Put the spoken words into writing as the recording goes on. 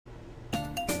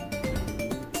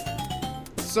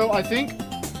So I think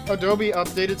Adobe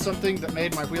updated something that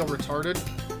made my wheel retarded.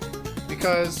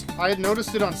 Because I had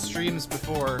noticed it on streams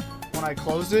before. When I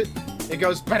close it, it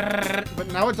goes brrrr, but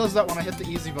now it does that when I hit the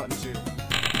easy button too.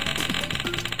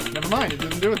 Never mind, it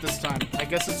didn't do it this time. I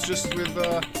guess it's just with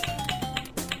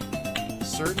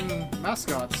certain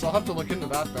mascots. I'll have to look into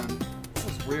that then. That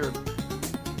was weird.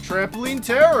 Trampoline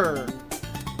Terror!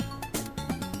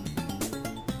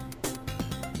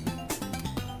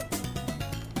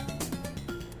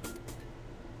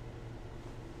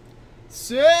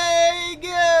 Say go!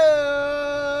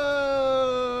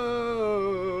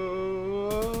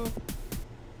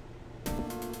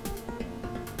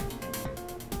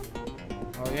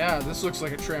 Oh yeah, this looks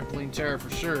like a trampoline terror for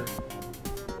sure.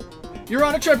 You're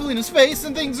on a trampoline in space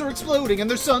and things are exploding and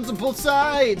there's suns on both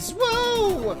sides!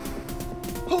 Whoa!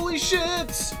 Holy shit!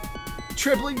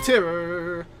 Trampoline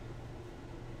terror!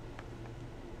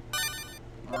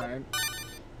 Alright.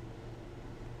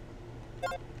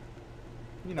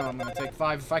 You know I'm gonna take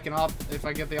 5 if I can if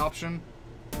I get the option.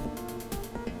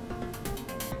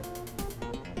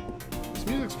 This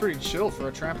music's pretty chill for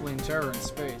a trampoline terror in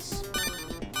space.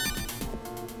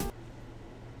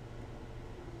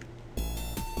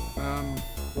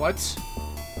 What?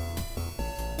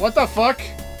 What the fuck?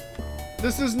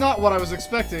 This is not what I was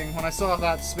expecting when I saw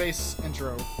that space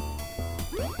intro.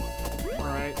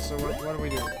 Alright, so what do we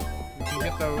do? We can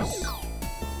get those.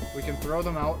 We can throw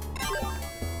them out.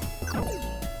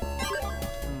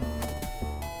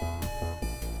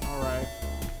 Alright.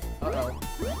 Uh-oh.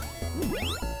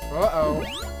 Uh-oh.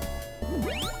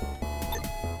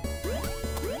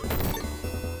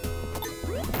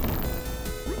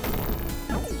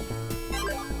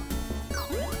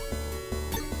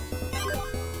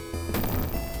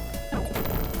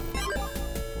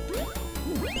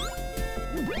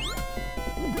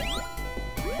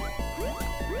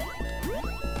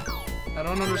 I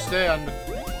don't understand.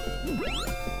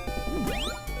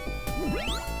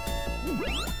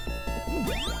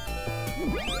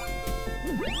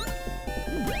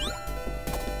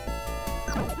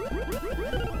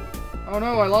 Oh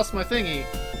no, I lost my thingy.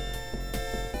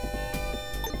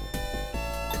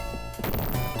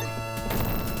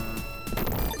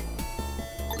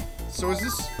 So is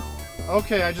this...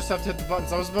 Okay, I just have to hit the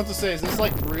buttons. I was about to say, is this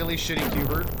like really shitty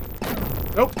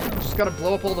Qbert? Nope, just gotta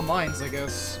blow up all the mines, I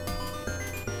guess.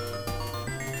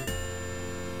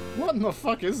 What in the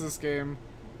fuck is this game?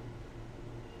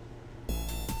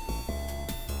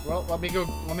 Well, let me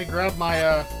grab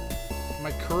my,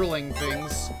 my curling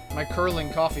things. My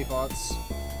curling coffee pots.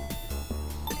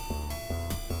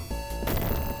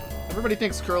 Everybody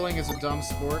thinks curling is a dumb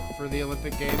sport for the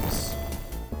Olympic Games,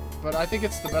 but I think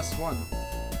it's the best one.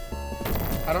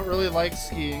 I don't really like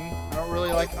skiing. I don't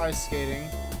really like ice skating.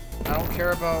 I don't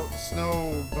care about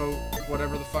snow boat,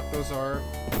 whatever the fuck those are.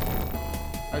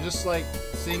 I just like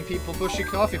seeing people pushing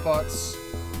coffee pots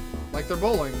like they're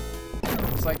bowling.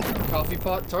 It's like coffee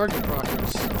pot target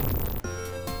practice.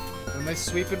 And they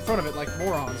sweep in front of it like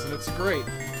morons, and it's great.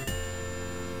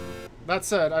 That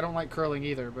said, I don't like curling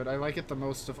either, but I like it the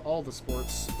most of all the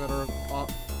sports that are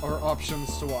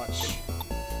options to watch.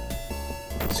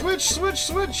 Switch, switch,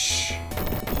 switch!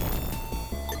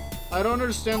 I don't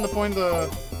understand the point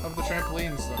of the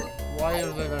trampolines, though. Why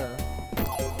are they there?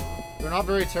 They're not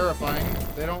very terrifying.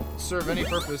 They don't serve any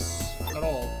purpose at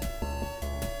all.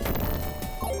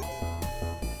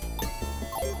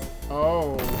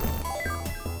 Oh.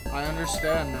 I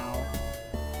understand now.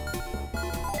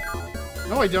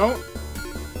 No, I don't.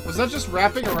 Was that just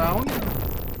wrapping around?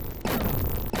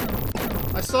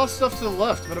 I saw stuff to the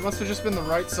left, but it must have just been the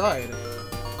right side.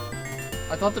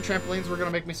 I thought the trampolines were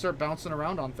gonna make me start bouncing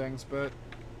around on things, but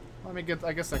I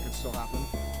guess that could still happen.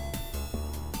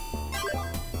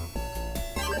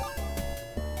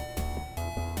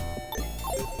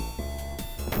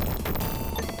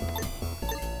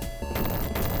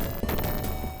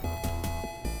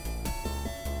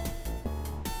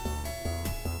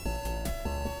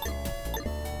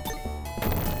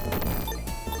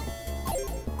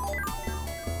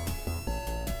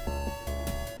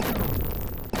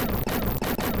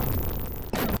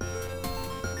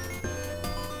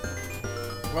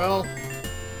 Well,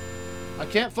 I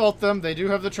can't fault them. They do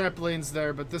have the trampolines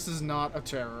there, but this is not a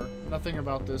terror. Nothing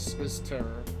about this is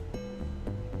terror.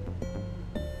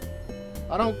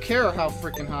 I don't care how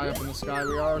freaking high up in the sky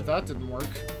we are. That didn't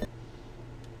work.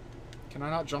 Can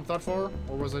I not jump that far?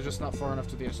 Or was I just not far enough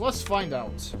to the edge? Let's find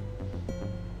out.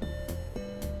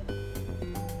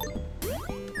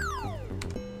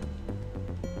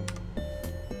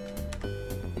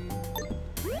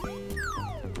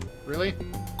 Really?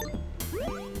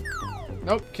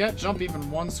 Nope, can't jump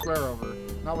even one square over.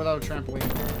 Not without a trampoline.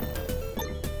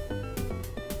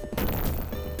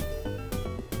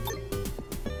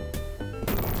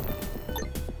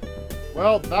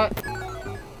 Well, that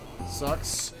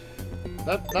sucks.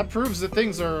 That proves that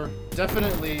things are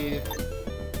definitely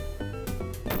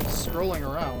scrolling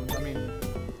around. I mean,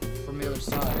 from the other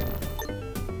side.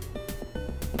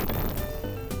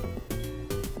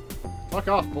 Fuck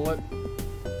off, bullet.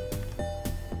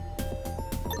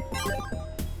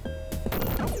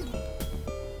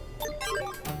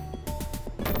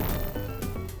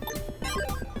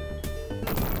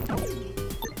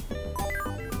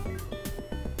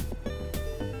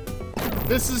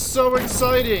 This is so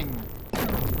exciting!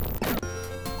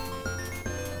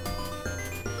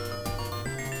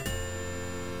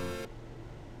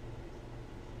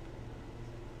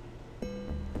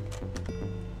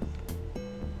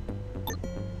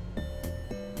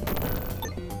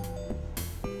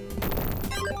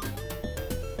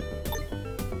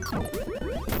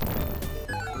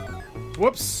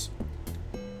 Whoops!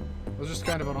 It was just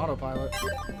kind of an autopilot.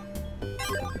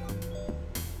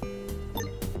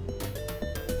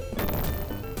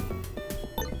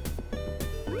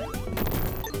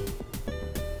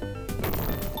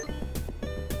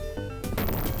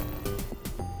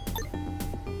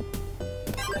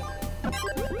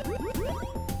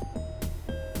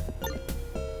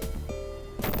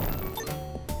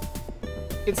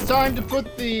 It's time to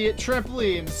put the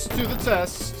trampolines to the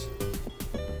test.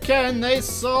 Can they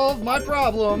solve my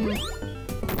problem?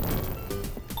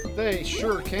 They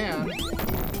sure can.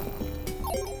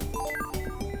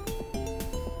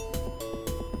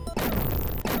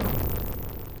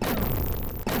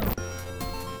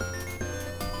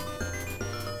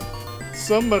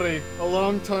 Somebody, a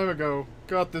long time ago,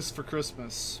 got this for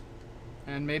Christmas.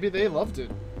 And maybe they loved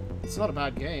it. It's not a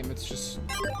bad game, it's just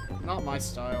not my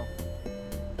style.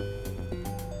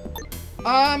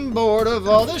 I'm bored of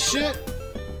all this shit!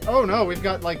 Oh no, we've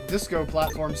got, like, disco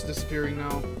platforms disappearing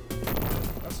now.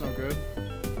 That's no good.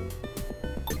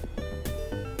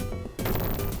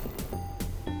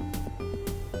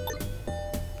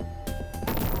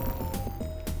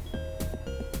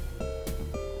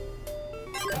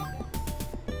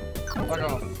 Fuck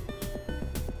off.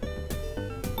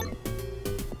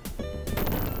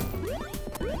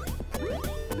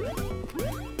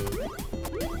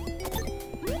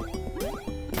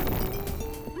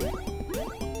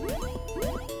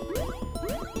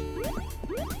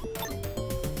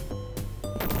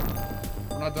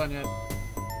 Not done yet.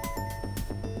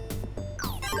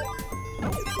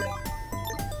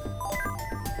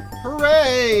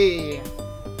 Hooray!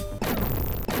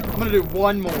 I'm gonna do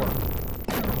one more.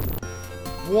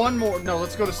 One more. No,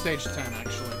 let's go to stage 10,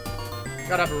 actually.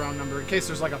 Gotta have a round number in case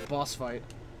there's like a boss fight.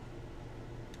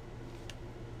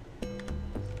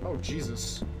 Oh,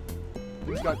 Jesus.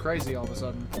 Things got crazy all of a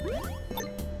sudden.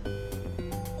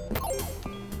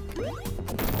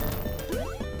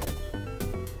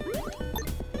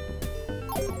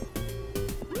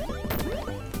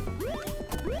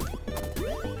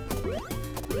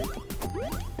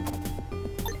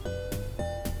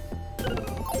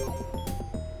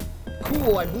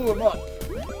 Cool, I blew him up.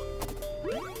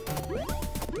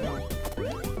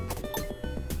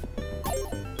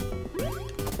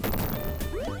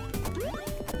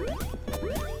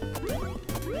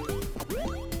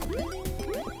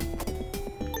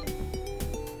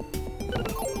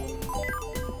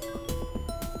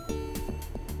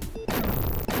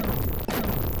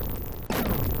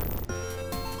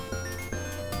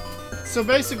 So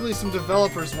basically, some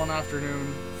developers one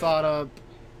afternoon thought up,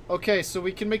 okay, so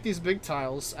we can make these big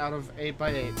tiles out of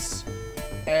 8x8s,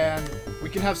 and we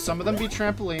can have some of them be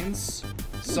trampolines,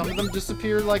 some of them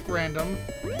disappear like random,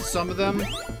 some of them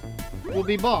will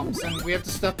be bombs, and we have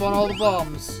to step on all the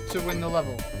bombs to win the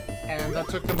level. And that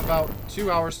took them about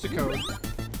 2 hours to code,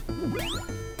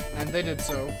 and they did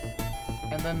so.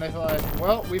 And then they thought,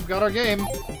 well, we've got our game,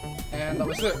 and that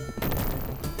was it.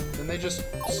 Then they just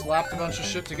slapped a bunch of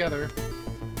shit together.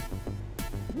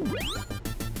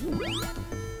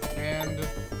 And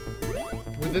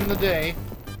within the day,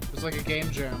 it was like a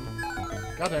game jam.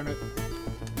 God damn it.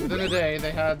 Within a day,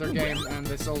 they had their game and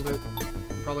they sold it.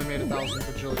 Probably made $1,000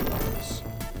 bajillion.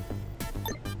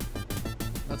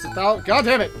 That's God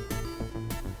damn it!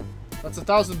 That's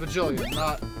 1,000 bajillion,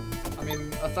 not, I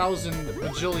mean, 1,000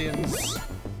 bajillions.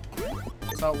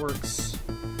 That's how it works.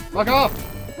 Fuck off!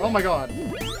 Oh my god.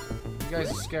 You guys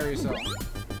are scary as hell.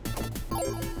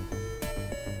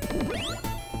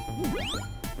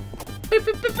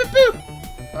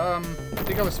 I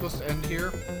think I was supposed to end here.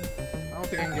 I don't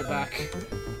think I can get back.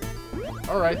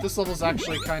 Alright, this level's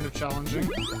actually kind of challenging.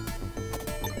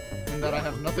 In and that I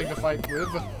have nothing to fight with.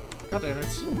 God damn it.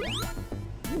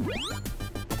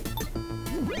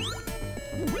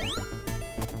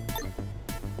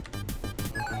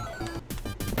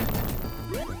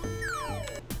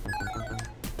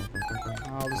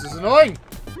 Oh, this is annoying!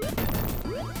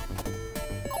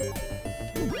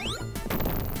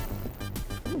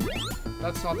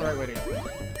 That's not the right way to go.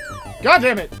 God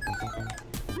damn it!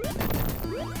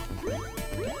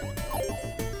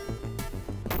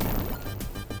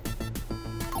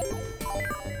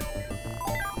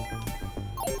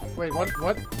 Wait, what?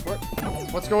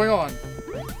 What's going on?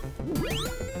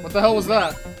 What the hell was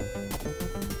that?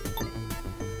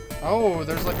 Oh,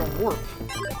 there's like a warp.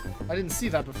 I didn't see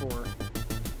that before.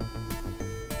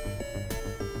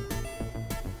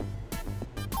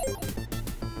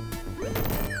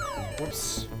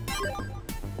 Whoops.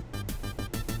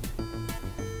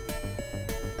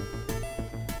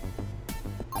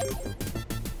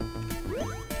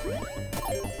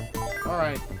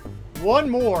 Alright. One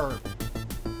more!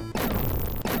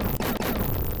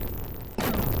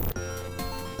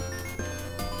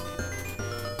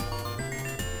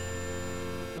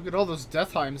 Look at all those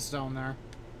Deathheims down there.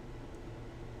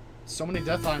 So many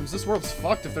Deathheims. This world's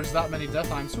fucked if there's that many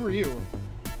Deathheims. Who are you?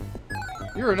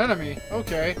 You're an enemy.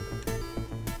 Okay.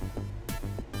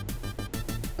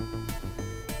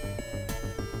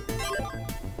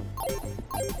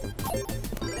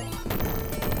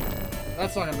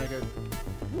 That's not gonna make it.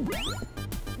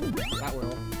 That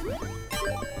will.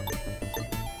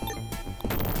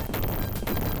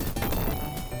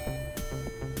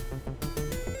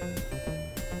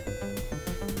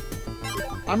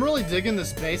 I'm really digging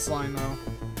this bassline, though.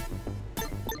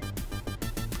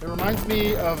 It reminds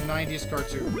me of 90s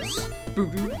cartoons.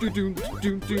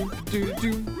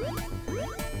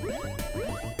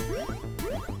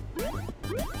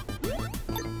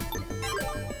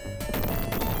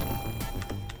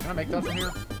 Can I make that from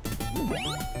here?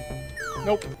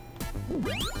 Nope.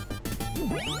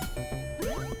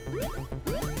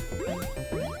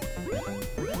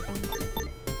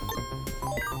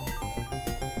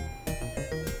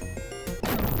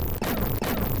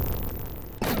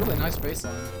 Really nice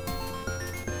baseline.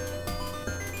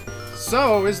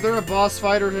 So, is there a boss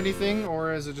fight or anything,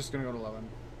 or is it just gonna go to 11?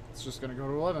 It's just gonna go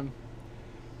to 11.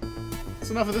 That's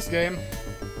enough of this game.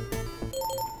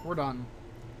 We're done.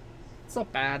 It's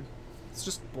not bad. It's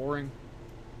just boring.